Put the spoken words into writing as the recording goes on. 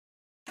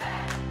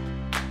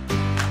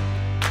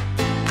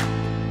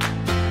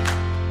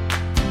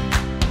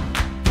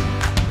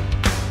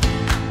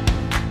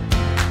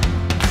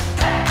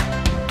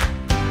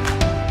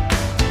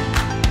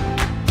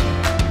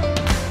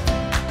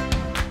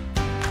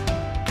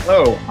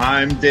Hello,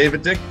 I'm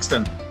David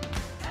Dixon.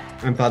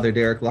 I'm Father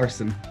Derek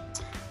Larson.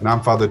 And I'm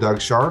Father Doug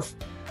Scharf.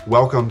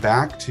 Welcome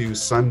back to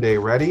Sunday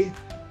Ready.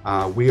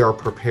 We are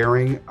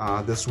preparing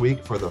this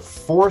week for the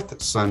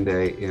fourth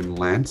Sunday in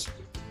Lent,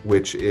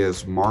 which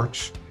is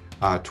March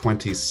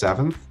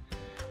 27th.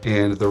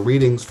 And the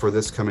readings for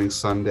this coming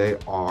Sunday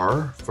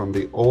are from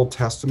the Old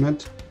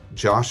Testament,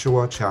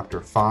 Joshua chapter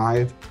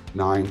 5,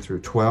 9 through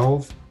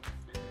 12,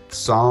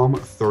 Psalm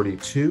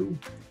 32,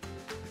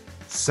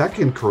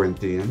 2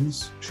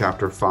 Corinthians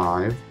chapter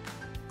 5,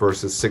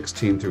 verses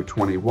 16 through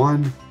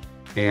 21,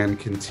 and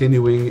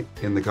continuing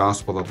in the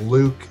Gospel of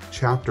Luke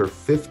chapter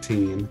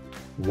 15,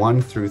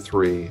 1 through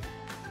 3,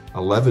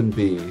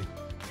 11b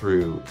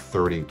through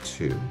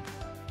 32.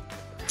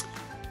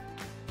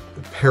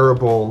 The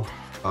parable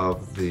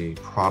of the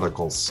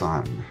prodigal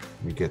son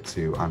we get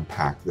to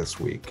unpack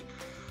this week.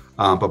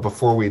 But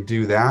before we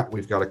do that,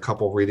 we've got a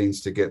couple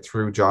readings to get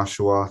through: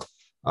 Joshua,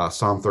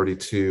 Psalm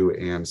 32,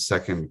 and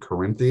 2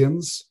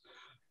 Corinthians.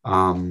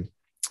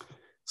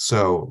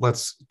 So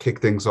let's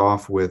kick things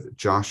off with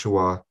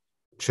Joshua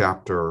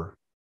chapter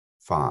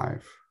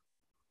 5.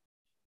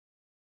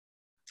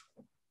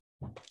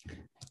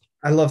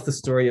 I love the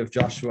story of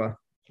Joshua.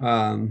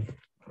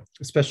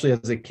 Especially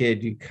as a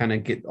kid, you kind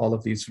of get all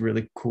of these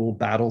really cool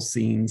battle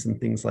scenes and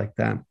things like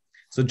that.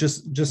 So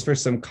just for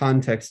some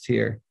context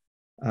here,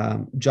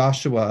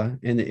 Joshua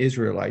and the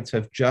Israelites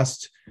have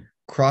just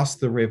crossed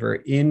the river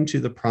into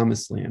the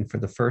promised land for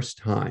the first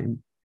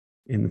time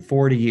in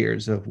 40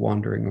 years of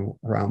wandering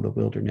around the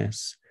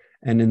wilderness.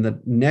 And in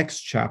the next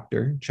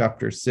chapter,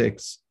 chapter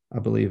 6, I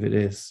believe it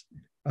is,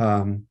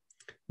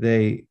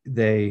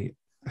 they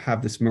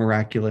have this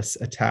miraculous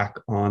attack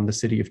on the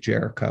city of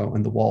Jericho,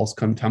 and the walls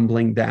come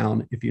tumbling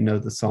down, if you know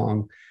the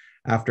song,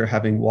 after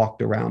having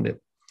walked around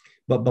it.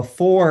 But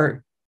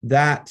before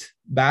that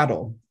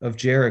battle of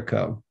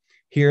Jericho,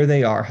 here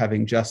they are,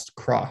 having just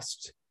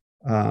crossed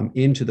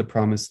into the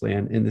promised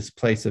land in this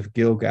place of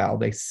Gilgal.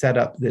 They set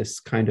up this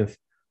kind of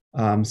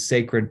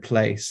sacred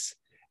place,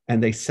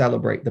 and they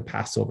celebrate the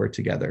Passover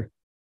together.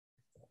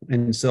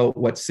 And so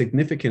what's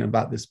significant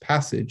about this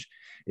passage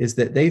is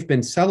that they've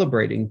been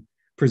celebrating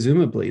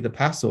presumably the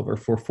Passover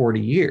for 40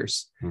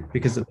 years,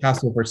 because the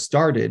Passover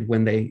started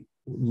when they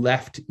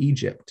left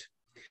Egypt.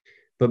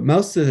 But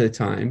most of the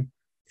time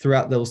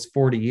throughout those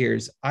 40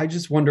 years, I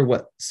just wonder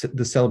what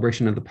the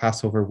celebration of the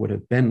Passover would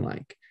have been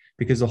like,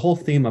 because the whole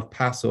theme of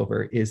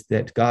Passover is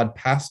that God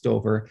passed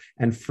over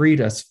and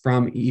freed us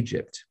from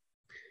Egypt.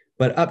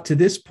 But up to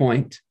this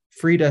point,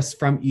 freed us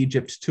from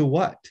Egypt to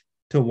what?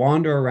 To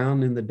wander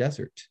around in the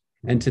desert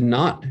and to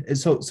not.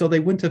 So they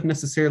wouldn't have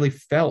necessarily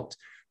felt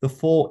the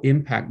full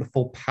impact, the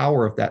full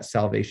power of that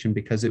salvation,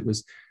 because it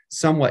was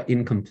somewhat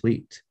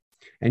incomplete.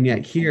 And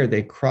yet here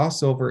they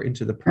cross over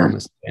into the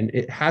promise, and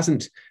it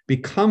hasn't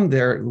become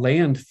their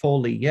land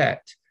fully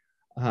yet.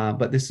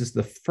 But this is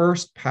the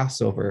first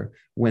Passover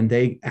when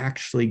they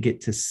actually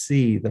get to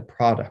see the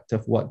product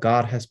of what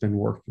God has been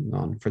working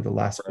on for the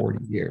last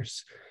 40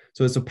 years.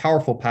 So it's a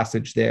powerful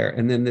passage there.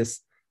 And then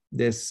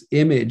this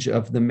image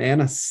of the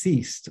manna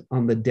ceased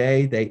on the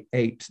day they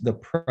ate the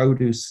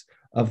produce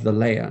of the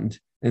land.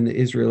 And the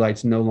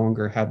Israelites no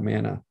longer had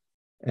manna.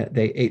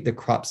 They ate the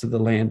crops of the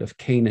land of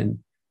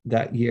Canaan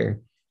that year.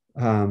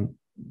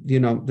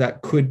 That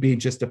could be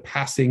just a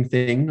passing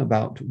thing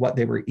about what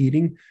they were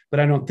eating, but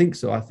I don't think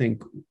so. I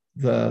think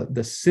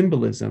the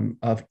symbolism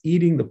of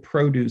eating the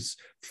produce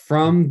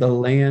from the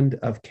land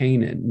of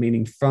Canaan,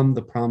 meaning from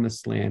the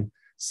promised land,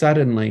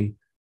 suddenly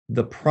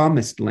the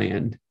promised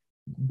land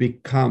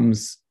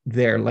becomes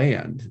their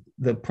land.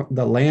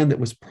 The land that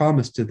was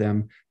promised to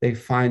them, they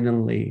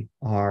finally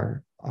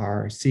are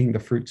seeing the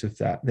fruits of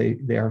that.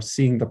 They are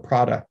seeing the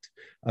product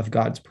of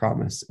God's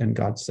promise and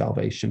God's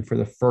salvation for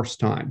the first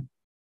time.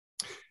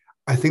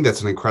 I think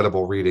that's an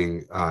incredible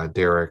reading,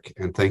 Derek,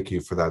 and thank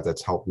you for that.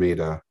 That's helped me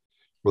to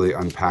really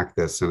unpack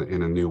this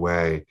in a new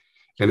way.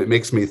 And it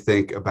makes me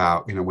think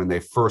about, when they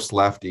first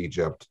left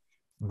Egypt,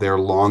 they're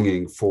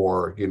longing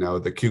for,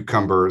 the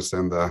cucumbers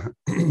and the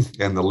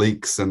and the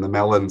leeks and the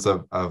melons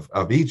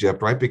of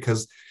Egypt, right?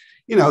 Because,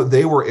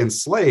 they were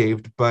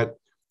enslaved, but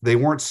they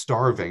weren't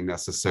starving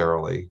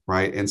necessarily,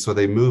 right? And so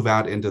they move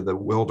out into the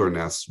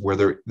wilderness where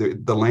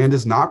the land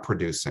is not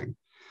producing.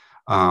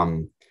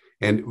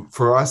 And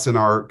for us in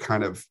our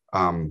kind of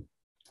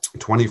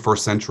 21st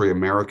century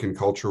American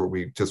culture, where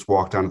we just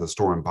walk down to the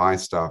store and buy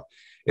stuff,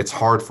 it's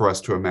hard for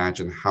us to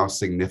imagine how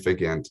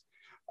significant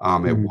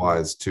it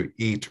was to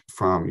eat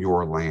from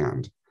your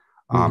land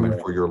and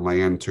for your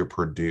land to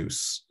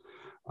produce.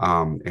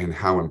 And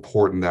how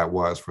important that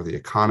was for the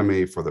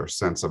economy, for their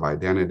sense of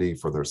identity,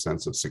 for their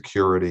sense of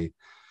security.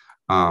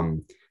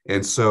 And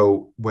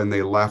so when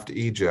they left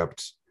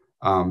Egypt,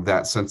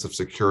 that sense of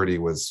security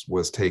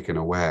was taken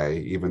away,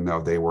 even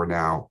though they were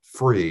now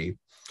free.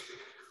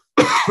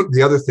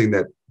 The other thing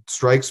that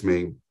strikes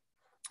me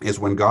is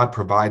when God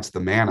provides the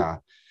manna,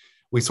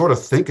 we sort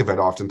of think of it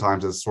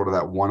oftentimes as sort of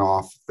that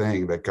one-off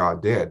thing that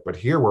God did. But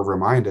here we're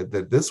reminded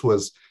that this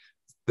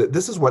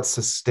is what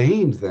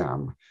sustained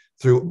them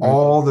through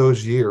all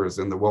those years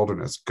in the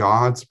wilderness,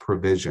 God's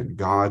provision,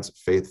 God's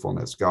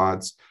faithfulness,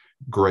 God's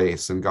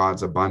grace, and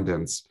God's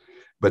abundance.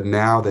 But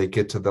now they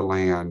get to the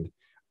land,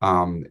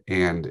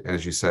 and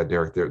as you said,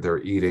 Derek,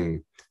 they're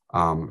eating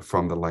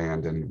from the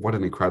land. And what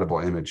an incredible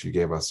image you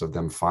gave us of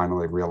them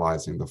finally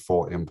realizing the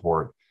full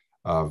import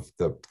of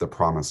the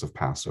promise of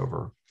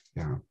Passover.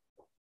 Yeah.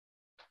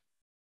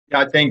 Yeah,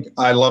 I think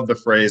I love the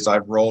phrase,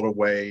 I've rolled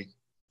away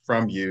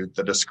from you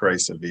the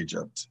disgrace of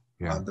Egypt,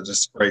 the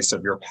disgrace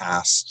of your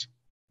past,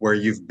 where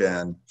you've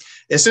been.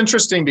 It's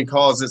interesting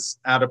because it's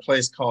at a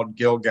place called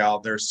Gilgal.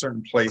 There's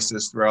certain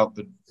places throughout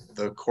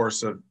the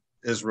course of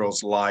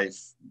Israel's life,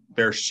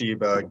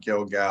 Beersheba,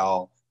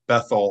 Gilgal,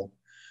 Bethel,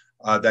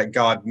 that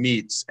God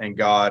meets, and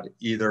God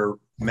either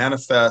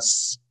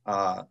manifests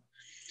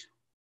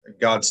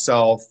God's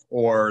self,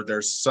 or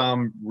there's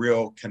some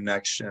real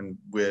connection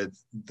with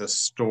the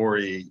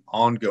story,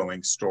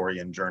 ongoing story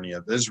and journey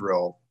of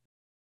Israel.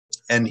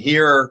 And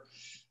here,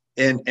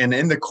 in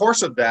the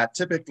course of that,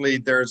 typically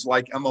there's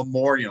like a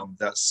memoriam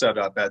that's set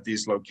up at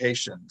these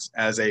locations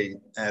as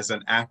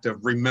an act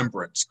of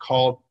remembrance,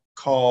 call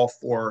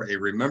for a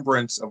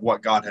remembrance of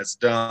what God has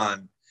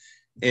done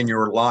in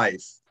your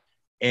life.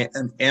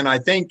 And I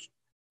think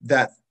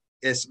that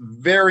it's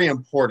very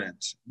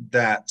important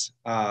that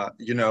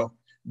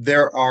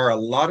there are a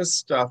lot of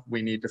stuff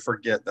we need to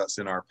forget that's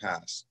in our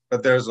past,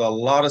 but there's a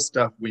lot of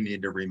stuff we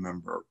need to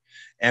remember.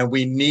 And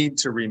we need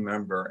to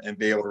remember and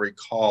be able to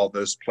recall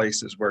those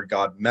places where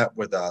God met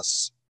with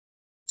us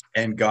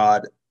and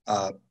God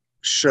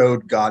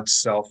showed God's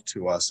self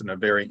to us in a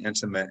very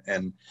intimate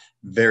and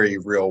very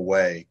real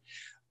way.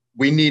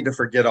 We need to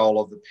forget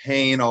all of the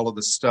pain, all of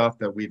the stuff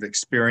that we've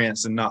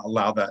experienced, and not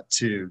allow that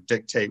to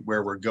dictate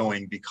where we're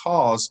going,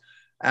 because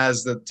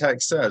as the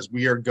text says,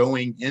 we're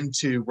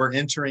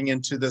entering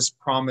into this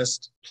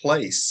promised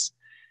place,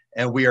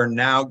 and we are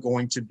now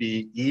going to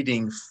be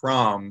eating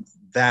from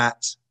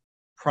that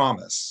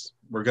promise.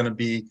 We're going to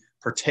be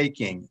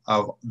partaking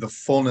of the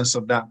fullness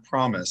of that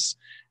promise.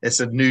 It's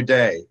a new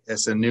day,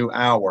 it's a new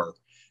hour,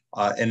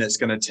 and it's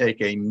going to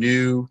take a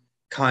new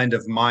kind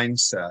of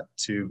mindset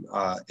to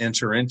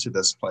enter into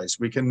this place.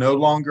 We can no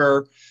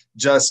longer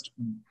just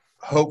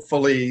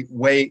hopefully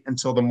wait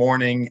until the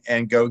morning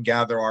and go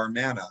gather our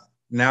manna.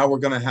 Now we're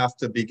going to have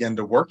to begin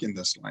to work in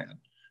this land.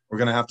 We're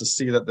going to have to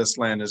see that this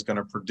land is going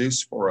to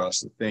produce for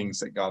us the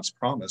things that God's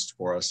promised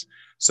for us.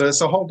 So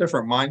it's a whole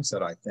different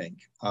mindset, I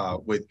think,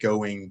 with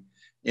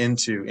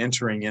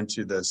entering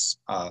into this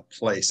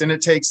place. And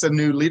it takes a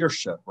new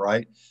leadership,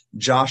 right?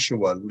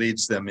 Joshua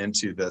leads them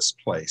into this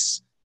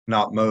place,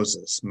 not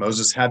Moses.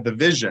 Moses had the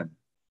vision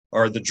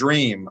or the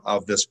dream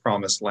of this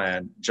promised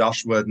land.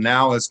 Joshua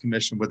now is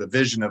commissioned with a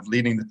vision of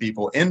leading the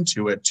people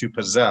into it to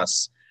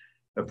possess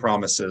the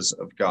promises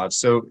of God.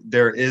 So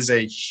there is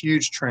a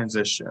huge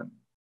transition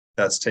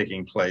that's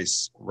taking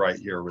place right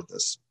here with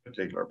this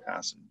particular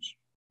passage.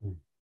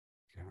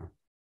 Yeah.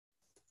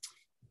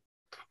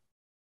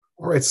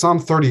 All right, Psalm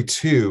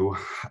 32.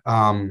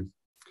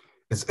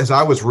 As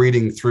I was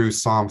reading through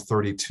Psalm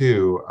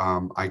 32,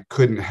 I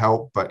couldn't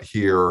help but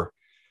hear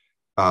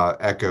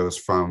echoes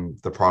from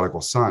the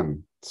prodigal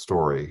son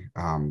story.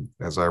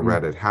 As I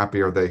read it,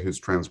 happy are they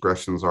whose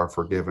transgressions are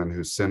forgiven,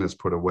 whose sin is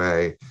put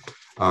away.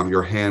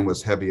 Your hand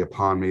was heavy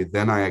upon me.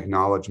 Then I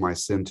acknowledged my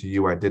sin to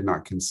you. I did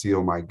not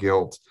conceal my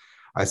guilt.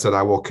 I said,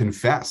 I will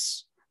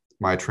confess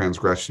my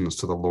transgressions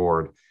to the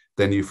Lord.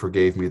 Then you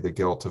forgave me the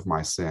guilt of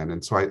my sin.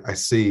 And so I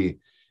see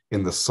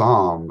in the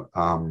psalm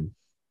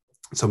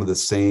some of the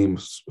same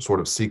sort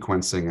of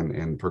sequencing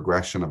and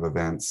progression of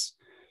events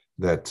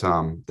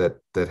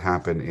that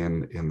happen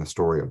in the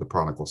story of the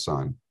prodigal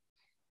son.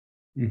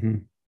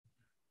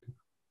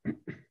 Mm-hmm.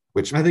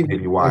 Which I think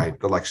maybe why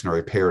the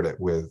lectionary paired it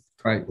with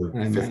Luke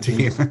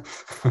 15.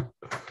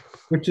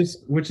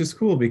 which is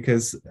cool,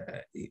 because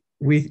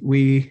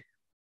we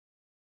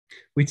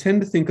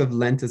tend to think of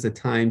Lent as a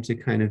time to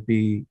kind of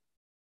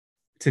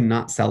to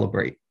not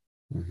celebrate.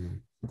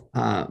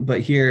 Mm-hmm.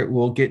 But here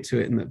we'll get to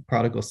it in the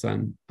prodigal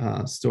son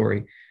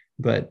story.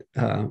 But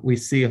we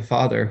see a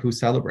father who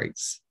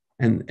celebrates,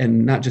 and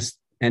not just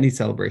any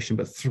celebration,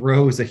 but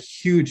throws a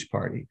huge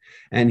party.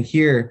 And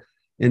here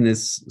in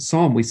this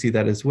psalm, we see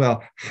that as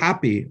well.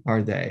 Happy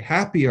are they,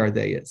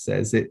 it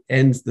says. It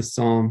ends the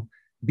psalm,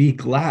 be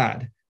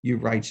glad, you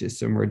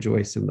righteous, and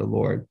rejoice in the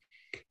Lord.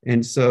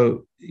 And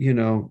so,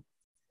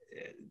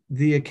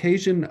 the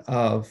occasion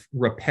of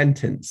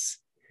repentance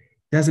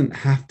doesn't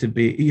have to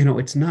be,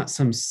 it's not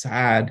some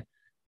sad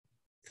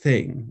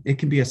thing. It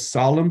can be a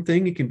solemn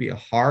thing. It can be a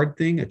hard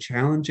thing, a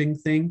challenging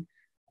thing.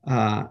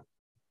 But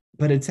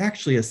it's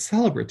actually a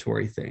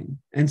celebratory thing.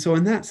 And so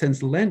in that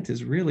sense, Lent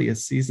is really a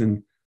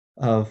season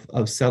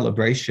of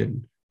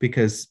celebration,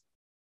 because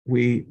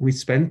we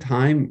spend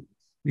time,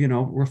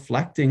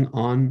 reflecting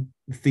on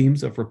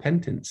themes of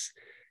repentance.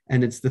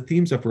 And it's the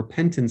themes of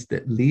repentance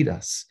that lead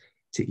us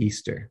to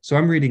Easter. So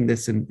I'm reading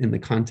this in the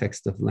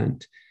context of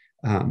Lent.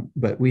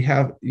 But we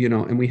have,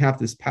 and we have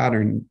this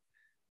pattern,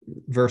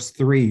 verse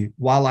 3,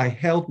 while I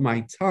held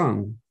my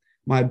tongue,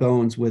 my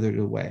bones withered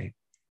away.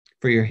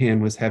 for your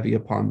hand was heavy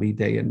upon me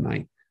day and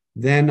night.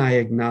 Then I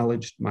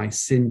acknowledged my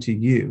sin to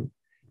you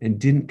and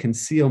didn't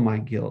conceal my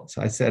guilt.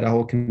 So I said, I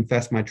will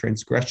confess my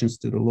transgressions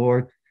to the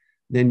Lord.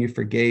 Then you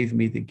forgave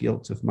me the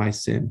guilt of my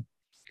sin.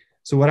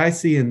 So what I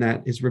see in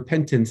that is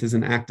repentance is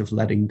an act of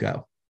letting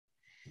go.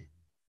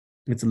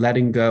 It's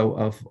letting go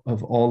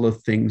of all the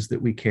things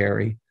that we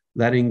carry,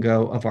 letting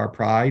go of our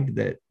pride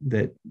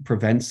that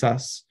prevents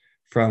us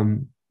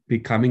from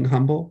becoming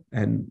humble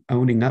and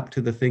owning up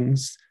to the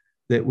things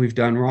that we've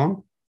done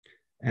wrong,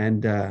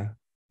 and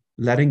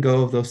letting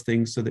go of those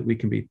things so that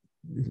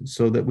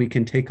we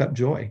can take up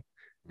joy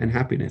and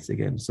happiness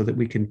again, so that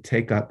we can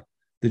take up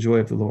the joy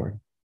of the Lord.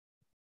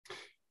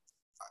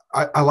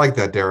 I like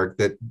that, Derek,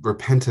 that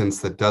repentance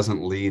that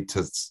doesn't lead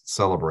to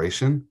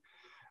celebration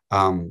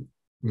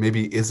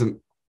maybe isn't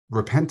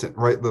repentant,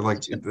 right?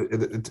 Like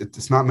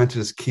it's not meant to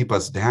just keep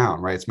us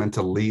down, right? It's meant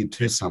to lead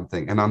to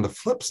something. And on the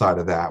flip side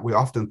of that, we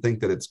often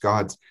think that it's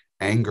God's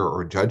anger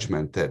or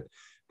judgment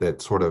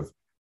that sort of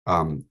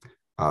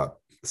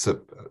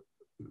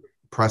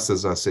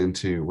presses us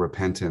into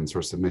repentance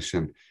or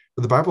submission.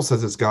 But the Bible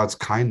says it's God's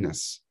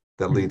kindness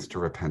that leads to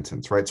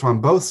repentance, right? So on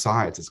both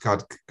sides, it's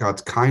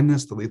God's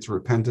kindness that leads to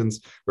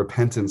repentance.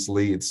 Repentance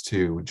leads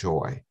to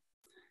joy.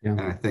 Yeah.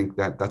 And I think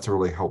that's a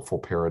really helpful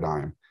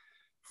paradigm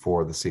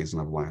for the season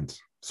of Lent.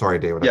 Sorry,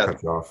 David, I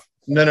cut you off.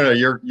 No,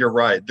 you're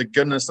right. The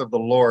goodness of the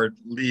Lord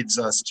leads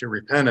us to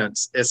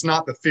repentance. It's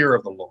not the fear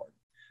of the Lord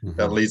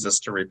that leads us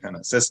to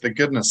repentance. It's the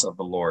goodness of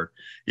the Lord.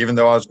 Even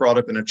though I was brought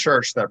up in a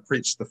church that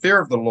preached the fear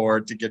of the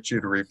Lord to get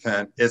you to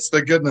repent, it's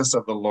the goodness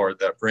of the Lord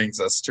that brings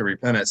us to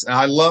repentance. And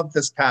I love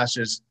this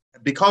passage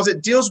because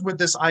it deals with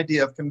this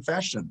idea of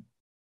confession.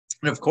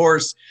 And of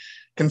course,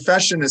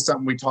 confession is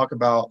something we talk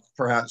about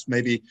perhaps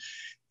maybe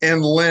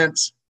in Lent,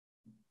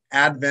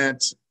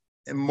 Advent,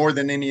 and more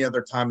than any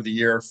other time of the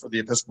year for the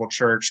Episcopal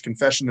Church.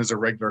 Confession is a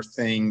regular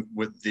thing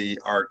with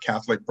our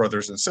Catholic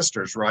brothers and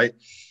sisters, right?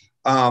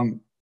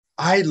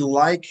 I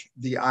like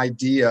the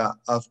idea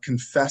of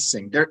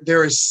confessing.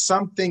 There is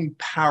something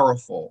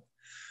powerful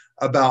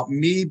about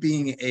me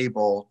being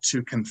able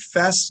to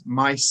confess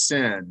my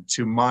sin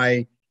to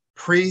my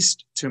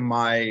priest, to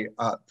my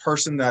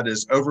person that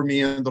is over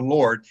me in the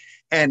Lord,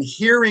 and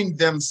hearing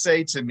them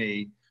say to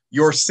me,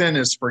 your sin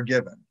is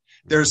forgiven.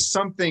 There's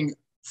something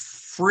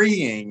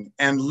freeing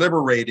and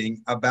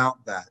liberating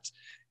about that.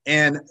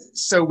 And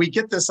so we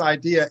get this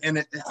idea,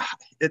 and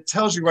it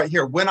tells you right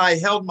here, when I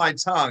held my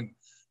tongue,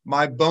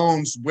 my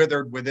bones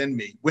withered within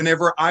me.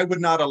 Whenever I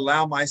would not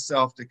allow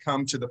myself to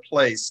come to the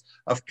place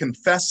of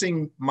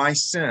confessing my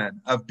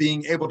sin, of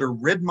being able to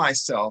rid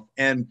myself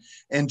and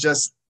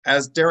just,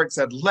 as Derek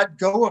said, let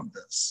go of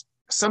this.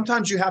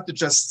 Sometimes you have to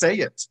just say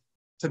it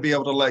to be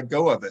able to let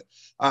go of it.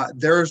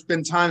 There's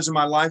been times in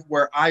my life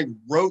where I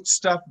wrote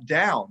stuff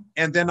down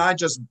and then I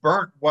just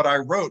burnt what I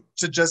wrote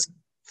to just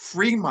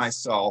free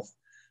myself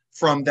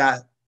from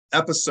that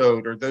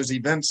episode or those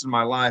events in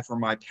my life or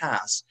my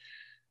past.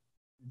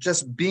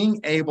 Just being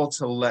able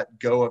to let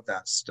go of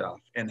that stuff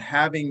and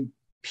having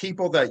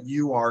people that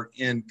you are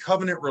in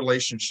covenant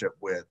relationship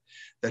with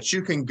that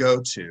you can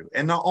go to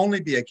and not only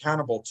be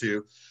accountable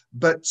to,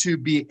 but to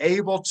be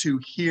able to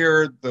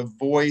hear the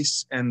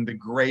voice and the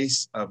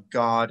grace of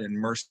God and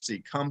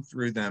mercy come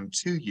through them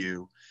to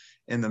you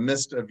in the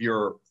midst of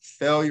your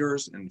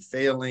failures and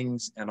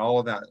failings and all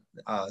of that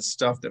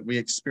stuff that we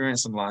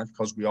experience in life,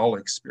 because we all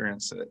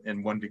experience it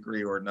in one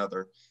degree or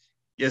another,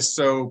 is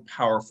so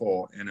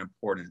powerful and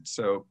important.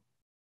 So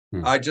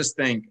I just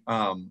think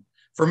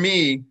for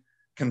me,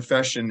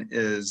 confession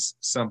is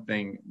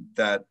something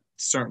that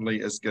certainly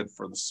is good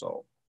for the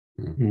soul.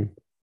 Mm-hmm.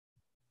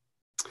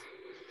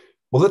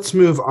 Well, let's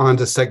move on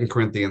to 2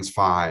 Corinthians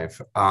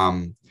 5.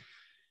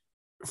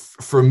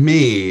 For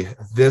me,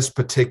 this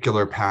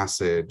particular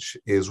passage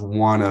is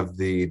one of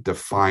the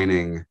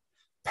defining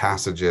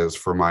passages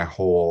for my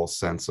whole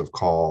sense of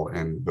call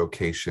and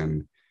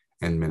vocation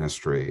and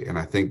ministry. And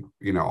I think,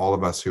 all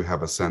of us who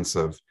have a sense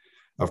of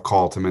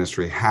call to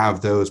ministry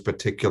have those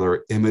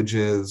particular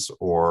images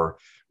or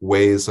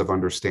ways of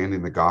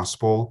understanding the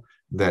gospel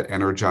that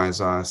energize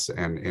us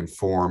and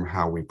inform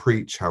how we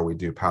preach, how we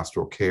do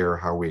pastoral care,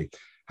 how we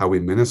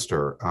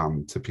minister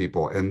to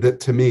people. And that,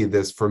 to me,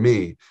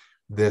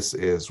 this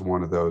is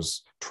one of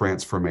those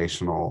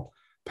transformational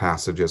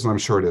passages. And I'm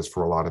sure it is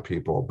for a lot of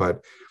people,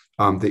 but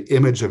the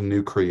image of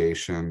new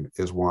creation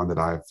is one that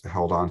I've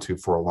held on to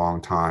for a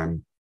long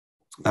time,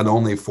 not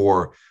only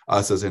for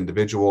us as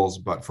individuals,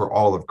 but for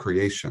all of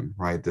creation,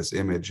 right? This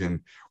image in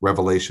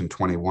Revelation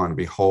 21,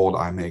 behold,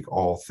 I make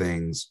all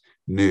things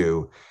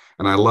new.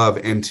 And I love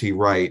N.T.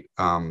 Wright,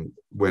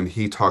 when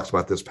he talks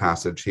about this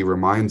passage, he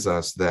reminds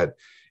us that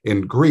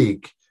in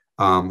Greek,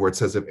 where it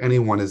says, if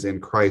anyone is in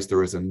Christ,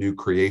 there is a new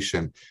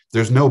creation.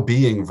 There's no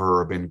being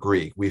verb in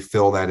Greek. We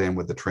fill that in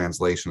with the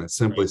translation. It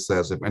simply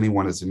says, if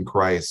anyone is in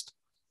Christ,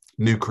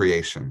 new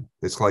creation.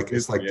 It's like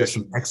just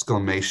an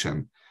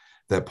exclamation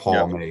that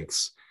Paul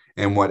makes.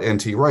 And what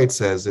N.T. Wright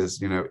says is,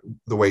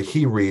 the way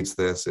he reads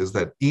this is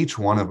that each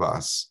one of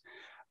us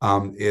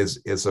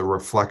is a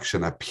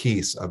reflection, a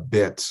piece, a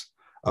bit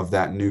of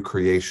that new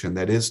creation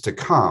that is to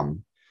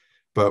come,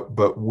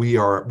 but we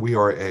are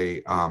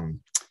a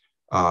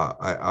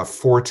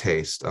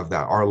foretaste of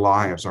that. Our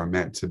lives are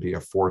meant to be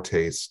a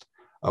foretaste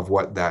of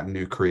what that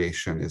new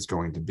creation is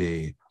going to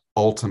be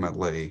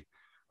ultimately,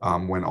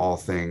 when all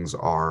things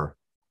are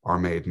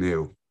made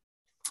new.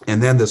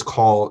 And then this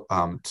call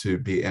to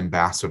be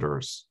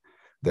ambassadors,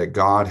 that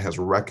God has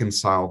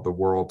reconciled the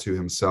world to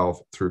himself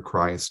through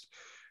Christ.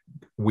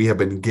 We have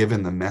been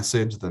given the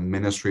message, the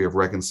ministry of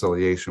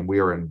reconciliation. We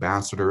are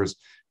ambassadors.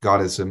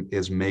 God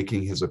is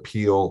making his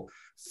appeal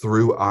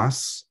through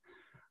us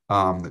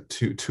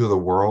to the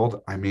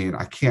world. I mean,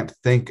 I can't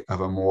think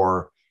of a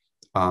more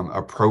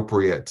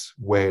appropriate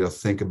way to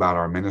think about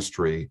our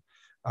ministry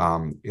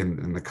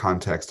in the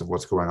context of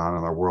what's going on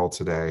in our world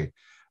today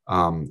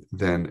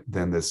than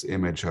this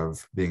image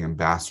of being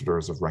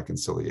ambassadors of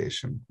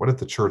reconciliation. What if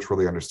the church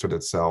really understood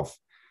itself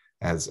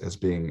as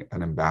being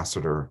an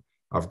ambassador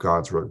of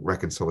God's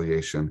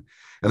reconciliation?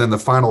 And then the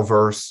final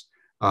verse,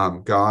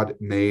 God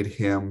made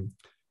him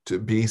to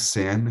be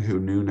sin who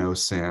knew no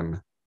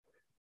sin,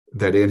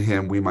 that in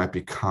him we might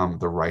become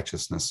the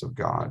righteousness of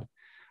God.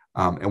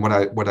 And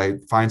what I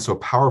find so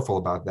powerful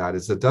about that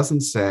is it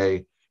doesn't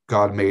say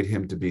God made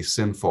him to be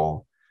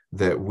sinful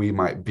that we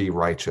might be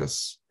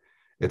righteous.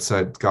 It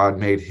said God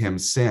made him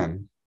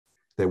sin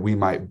that we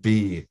might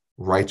be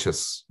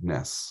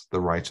righteousness,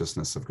 the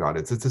righteousness of God.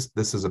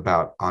 This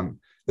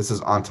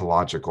is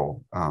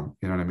ontological. You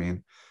know what I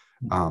mean?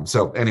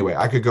 So anyway,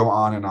 I could go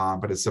on and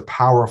on, but it's a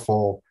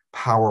powerful,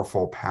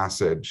 powerful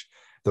passage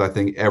that I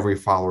think every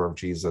follower of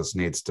Jesus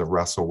needs to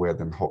wrestle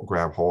with and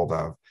grab hold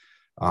of,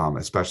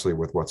 especially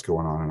with what's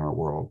going on in our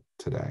world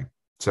today.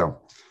 So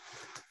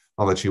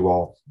I'll let you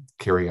all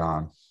carry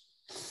on.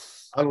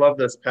 I love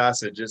this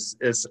passage.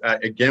 It's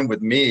again,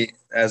 with me,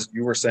 as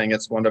you were saying,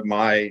 it's one of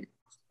my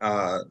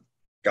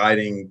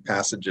guiding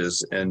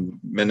passages in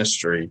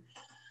ministry.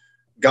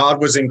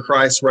 God was in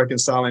Christ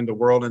reconciling the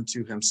world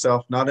unto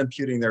himself, not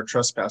imputing their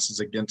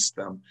trespasses against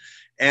them,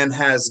 and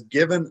has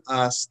given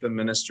us the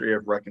ministry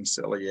of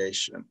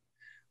reconciliation.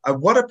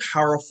 What a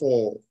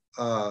powerful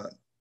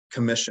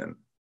commission,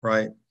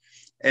 right?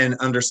 And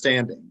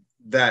understanding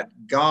that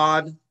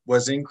God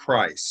was in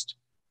Christ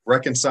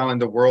reconciling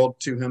the world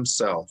to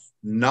himself,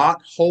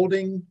 not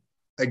holding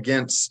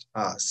against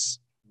us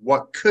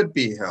what could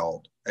be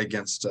held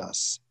against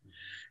us,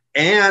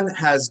 and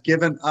has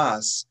given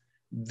us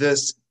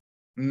this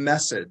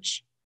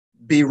message: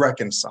 be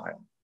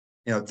reconciled.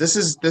 You know, this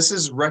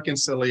is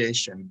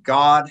reconciliation.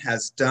 God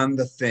has done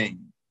the thing.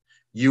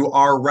 You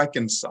are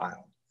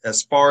reconciled.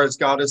 As far as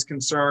God is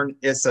concerned,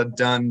 it's a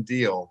done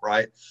deal,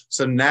 right?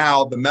 So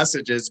now the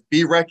message is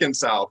be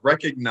reconciled.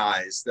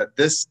 Recognize that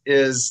this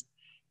is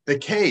the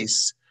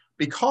case,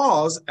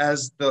 because,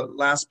 as the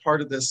last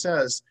part of this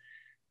says,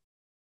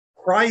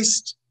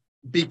 Christ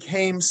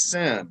became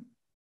sin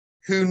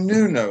who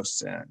knew no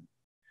sin,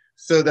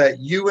 so that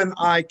you and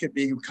I could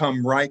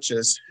become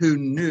righteous who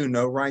knew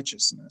no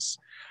righteousness.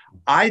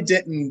 I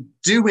didn't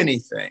do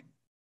anything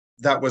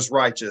that was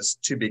righteous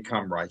to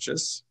become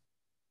righteous.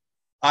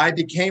 I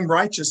became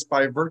righteous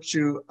by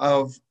virtue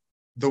of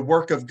the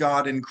work of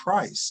God in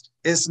Christ.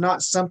 It's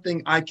not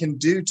something I can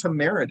do to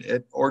merit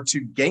it or to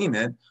gain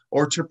it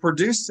or to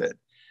produce it.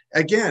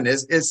 Again,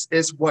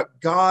 it's what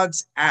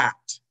God's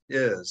act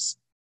is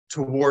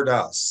toward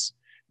us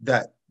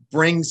that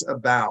brings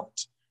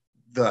about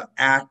the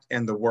act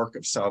and the work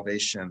of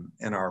salvation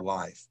in our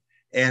life.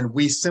 And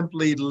we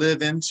simply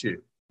live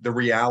into the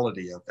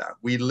reality of that.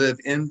 We live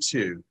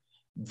into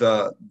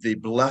the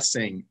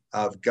blessing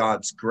of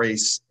God's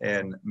grace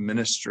and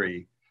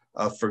ministry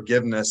of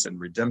forgiveness and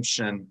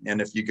redemption.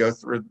 And if you go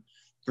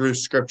through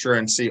scripture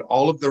and see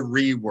all of the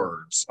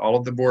words, all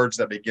of the words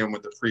that begin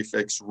with the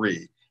prefix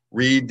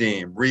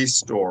redeem,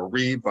 restore,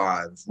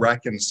 revive,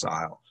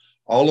 reconcile,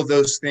 all of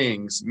those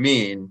things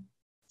mean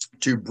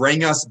to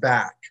bring us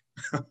back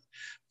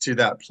to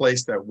that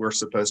place that we're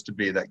supposed to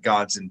be, that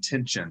God's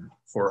intention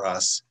for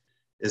us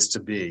is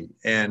to be.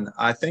 And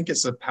I think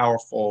it's a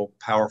powerful,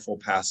 powerful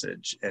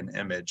passage and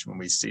image when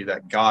we see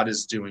that God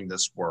is doing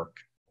this work.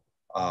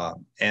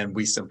 And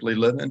we simply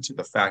live into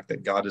the fact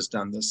that God has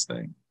done this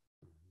thing.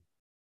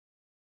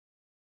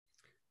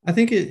 I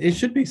think it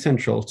should be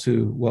central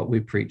to what we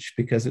preach,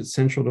 because it's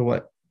central to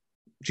what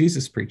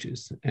Jesus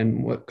preaches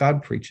and what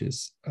God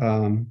preaches.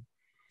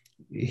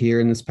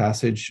 Here in this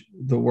passage,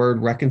 the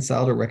word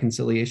reconciled or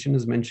reconciliation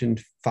is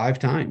mentioned 5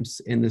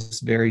 times in this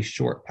very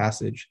short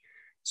passage.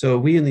 So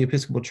we in the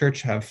Episcopal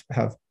Church have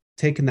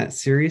taken that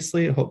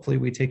seriously. Hopefully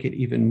we take it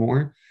even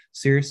more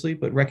seriously,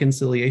 but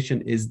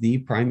reconciliation is the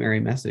primary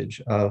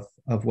message of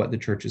what the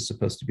church is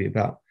supposed to be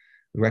about.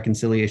 The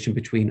reconciliation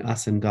between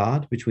us and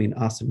God, between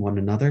us and one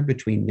another,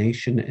 between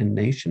nation and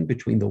nation,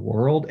 between the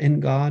world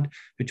and God,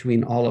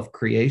 between all of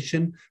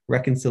creation.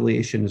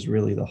 Reconciliation is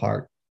really the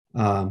heart.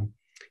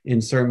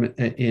 In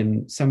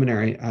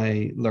seminary,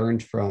 I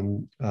learned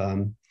from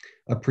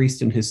a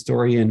priest and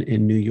historian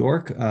in New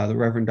York, the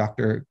Reverend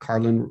Dr.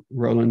 Carlin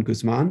Roland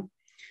Guzman,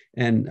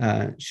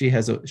 and she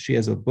has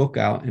a book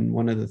out. And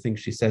one of the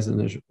things she says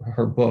in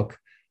her book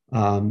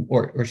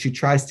or she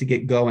tries to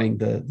get going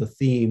the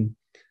theme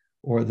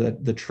or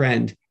the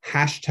trend,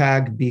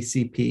 hashtag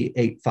BCP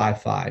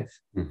 855,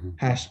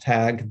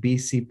 hashtag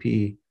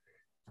BCP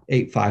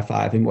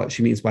 855. And what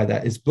she means by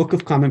that is Book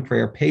of Common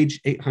Prayer,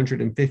 page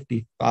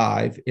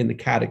 855 in the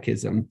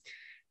Catechism,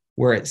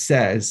 where it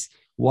says,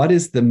 what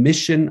is the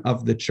mission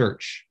of the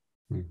church?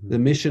 The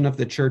mission of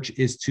the church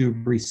is to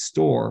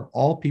restore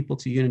all people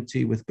to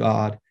unity with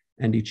God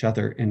and each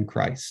other in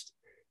Christ.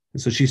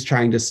 And so she's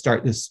trying to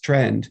start this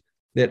trend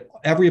that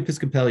every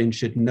Episcopalian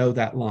should know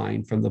that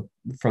line from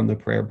the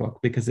prayer book,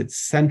 because it's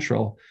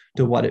central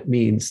to what it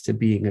means to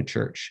being a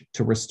church,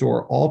 to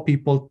restore all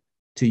people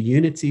to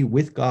unity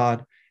with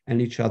God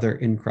and each other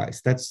in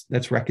Christ.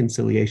 That's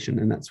reconciliation,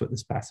 and that's what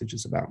this passage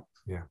is about.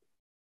 Yeah.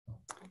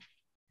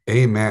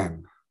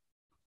 Amen.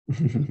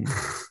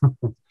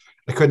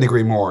 I couldn't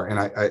agree more.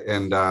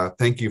 And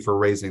thank you for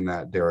raising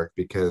that, Derek,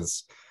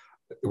 because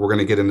we're going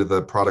to get into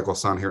the prodigal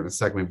son here in a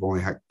second. We've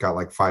only got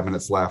like 5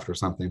 minutes left or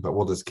something, but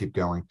we'll just keep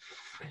going.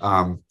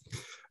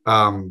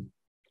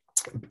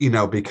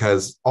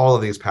 Because all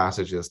of these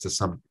passages to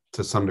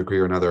some degree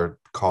or another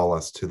call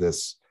us to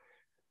this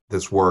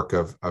work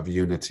of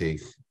unity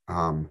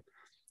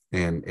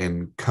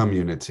and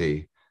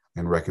community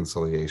and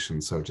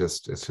reconciliation. So it's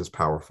just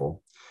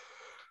powerful.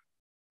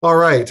 All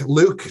right,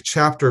 Luke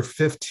chapter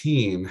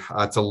 15.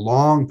 It's a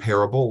long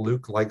parable.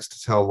 Luke likes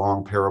to tell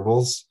long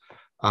parables.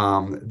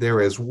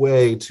 There is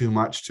way too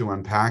much to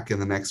unpack in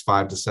the next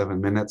 5 to 7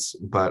 minutes,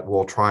 but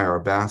we'll try our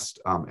best.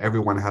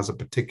 Everyone has a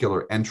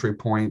particular entry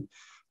point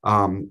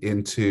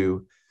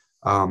into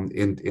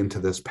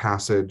this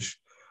passage.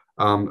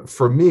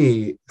 For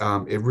me,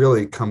 it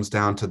really comes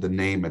down to the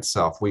name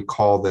itself. We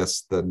call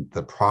this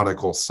the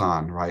prodigal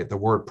son, right? The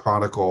word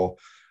prodigal,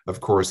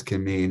 of course,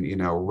 can mean,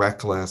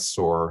 reckless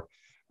or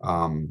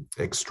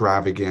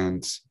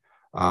extravagant.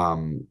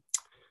 And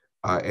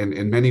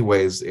in many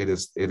ways, it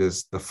is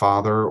the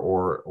father,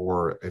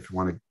 or if you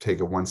want to take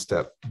it one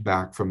step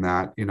back from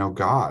that,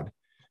 God,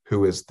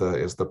 who is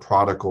the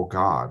prodigal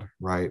God,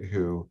 right?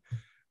 Who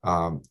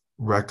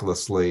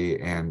recklessly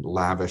and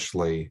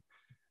lavishly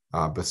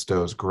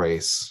bestows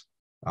grace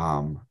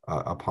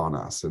upon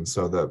us. And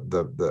so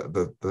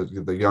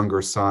the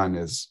younger son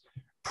is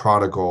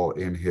prodigal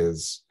in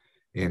his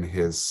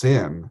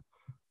sin.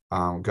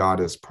 God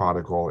is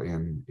prodigal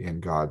in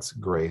God's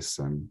grace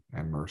and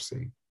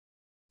mercy.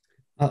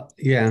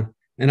 Yeah.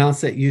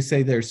 And you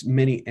say there's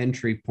many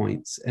entry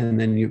points, and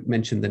then you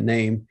mentioned the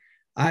name.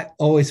 I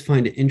always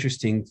find it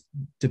interesting,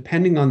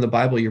 depending on the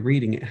Bible you're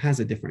reading, it has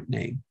a different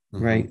name,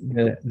 right?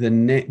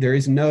 There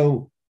is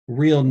no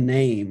real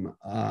name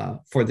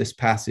for this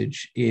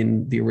passage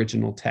in the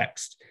original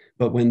text,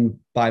 but when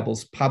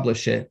Bibles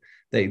publish it,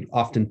 they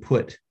often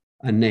put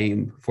a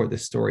name for the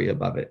story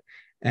above it.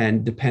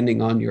 And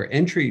depending on your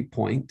entry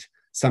point,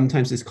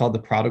 sometimes it's called the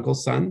prodigal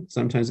son.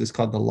 Sometimes it's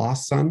called the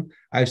lost son.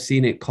 I've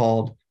seen it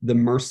called the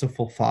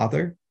merciful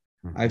father.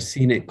 I've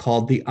seen it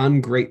called the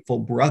ungrateful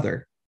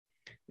brother.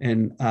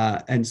 And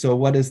so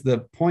what is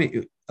the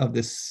point of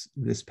this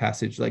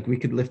passage? Like, we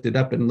could lift it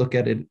up and look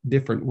at it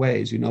different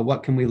ways.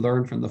 What can we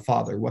learn from the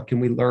father? What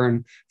can we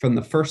learn from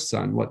the first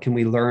son? What can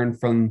we learn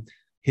from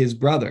his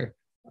brother?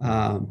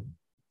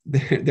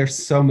 There's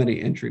so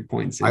many entry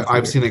points.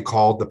 I've seen it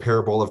called the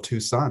parable of two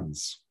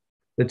sons.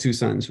 The two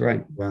sons,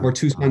 right? Yeah. Or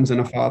two sons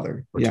and a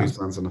father. Or two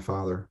sons and a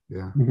father.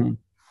 Yeah.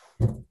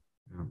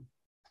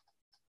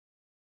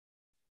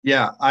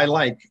 Yeah, I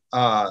like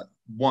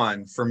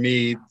one. For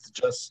me,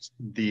 just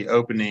the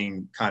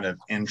opening kind of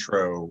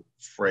intro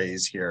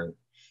phrase here,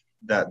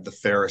 that the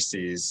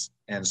Pharisees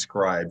and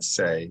scribes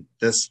say,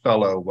 "This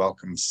fellow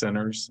welcomes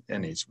sinners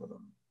and eats with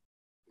them."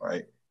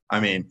 Right? I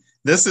mean,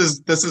 this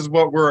is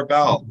what we're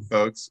about,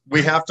 folks.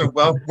 We have to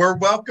we're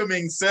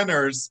welcoming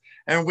sinners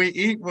and we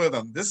eat with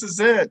them. This is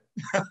it.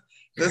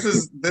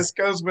 This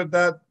goes with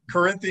that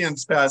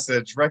Corinthians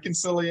passage,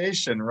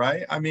 reconciliation,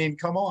 right? I mean,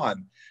 come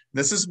on.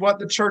 This is what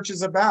the church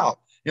is about.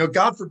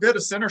 God forbid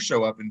a sinner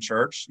show up in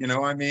church.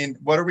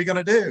 What are we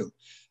going to do?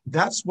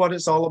 That's what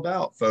it's all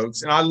about,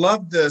 folks. And I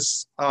love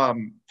this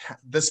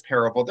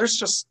parable. There's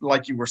just,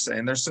 like you were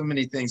saying, there's so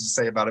many things to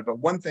say about it. But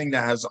one thing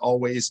that has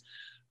always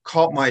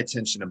caught my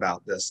attention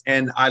about this,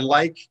 and I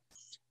like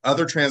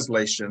other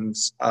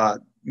translations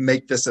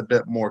make this a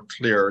bit more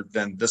clear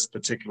than this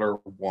particular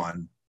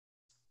one,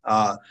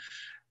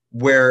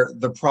 where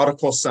the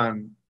prodigal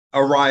son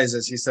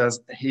arises.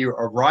 He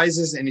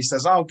arises and he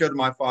says, "I'll go to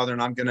my father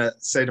and I'm going to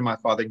say to my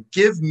father,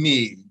 give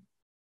me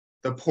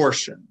the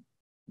portion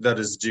that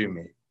is due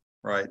me."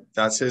 Right?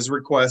 That's his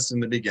request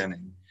in the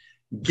beginning.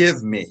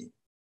 Give me.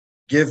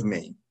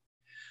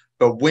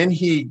 But when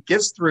he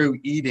gets through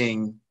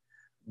eating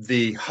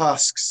the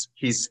husks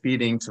he's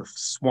feeding to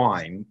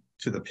swine,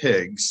 to the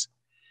pigs,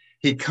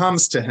 he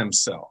comes to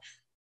himself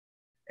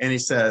and he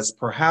says,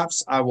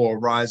 "Perhaps I will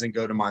arise and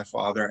go to my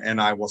father,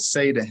 and I will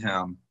say to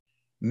him,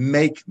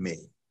 make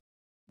me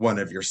one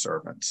of your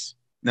servants."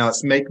 Now,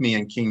 it's "make me"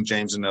 in King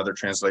James and other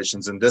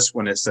translations. In this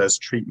one, it says,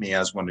 "treat me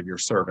as one of your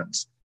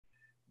servants."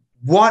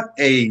 What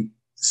a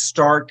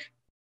stark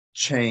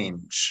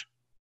change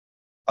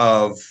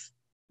of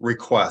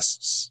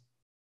requests.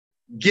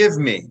 Give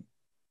me,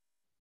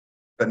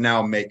 but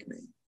now make me.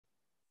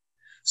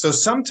 So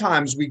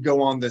sometimes we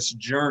go on this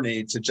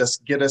journey to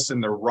just get us in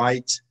the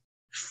right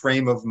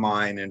frame of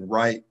mind and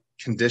right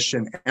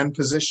condition and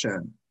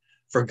position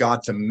for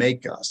God to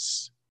make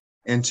us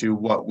into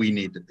what we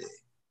need to be,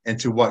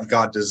 into what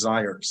God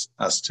desires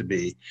us to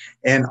be.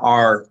 And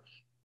our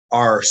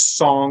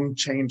song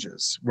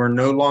changes. We're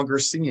no longer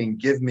singing,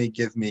 give me,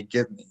 give me,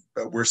 give me,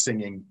 but we're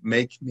singing,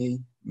 make me,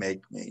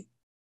 make me,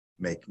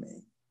 make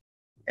me.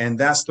 And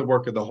that's the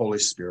work of the Holy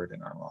Spirit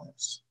in our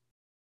lives.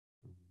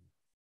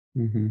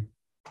 Mm-hmm.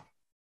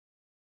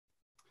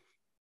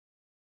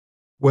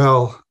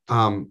 Well,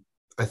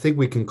 I think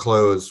we can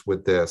close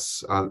with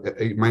this.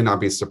 You might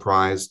not be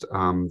surprised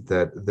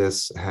that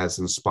this has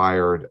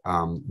inspired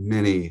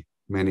many,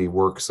 many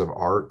works of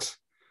art,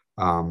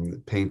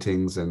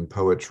 paintings and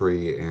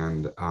poetry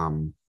and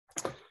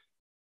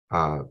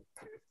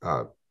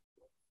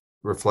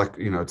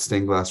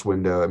stained glass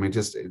window. I mean,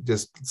 just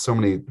so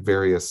many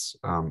various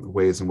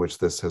ways in which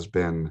this has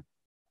been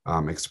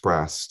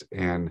expressed.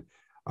 And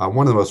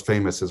one of the most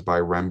famous is by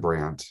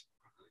Rembrandt.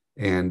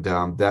 And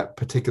that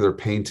particular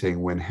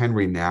painting, when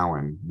Henry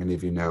Nouwen, many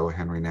of you know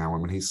Henry Nouwen,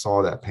 when he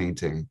saw that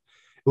painting,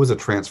 it was a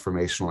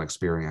transformational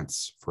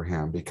experience for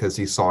him because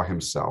he saw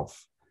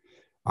himself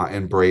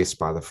embraced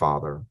by the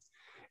Father.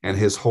 And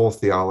his whole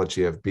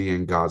theology of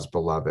being God's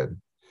beloved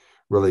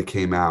really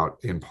came out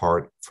in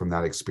part from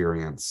that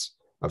experience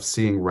of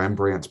seeing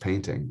Rembrandt's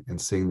painting and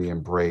seeing the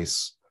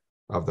embrace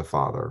of the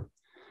Father.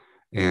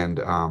 And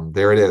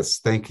there it is.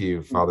 Thank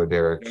you, Father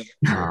Derek.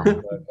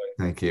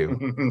 Thank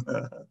you.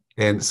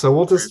 And so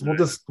we'll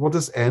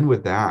just end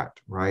with that,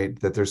 right?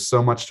 That there's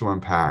so much to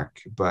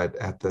unpack, but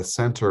at the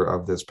center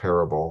of this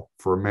parable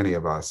for many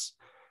of us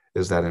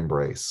is that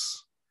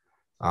embrace,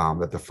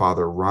 that the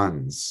Father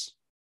runs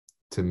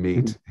to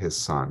meet his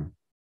Son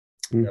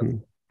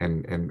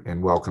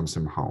and welcomes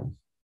him home.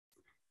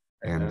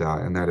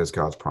 And that is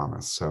God's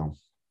promise. So,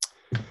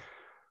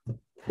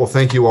 well,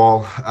 thank you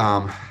all.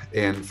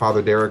 And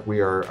Father Derek,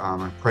 we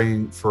are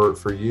praying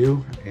for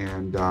you.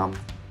 And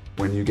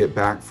when you get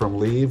back from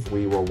leave,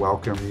 we will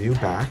welcome you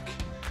back.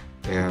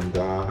 And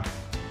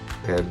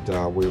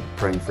we're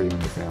praying for you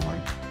and your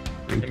family.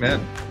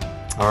 Amen.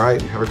 All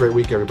right. Have a great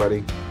week,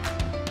 everybody.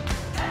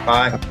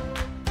 Bye.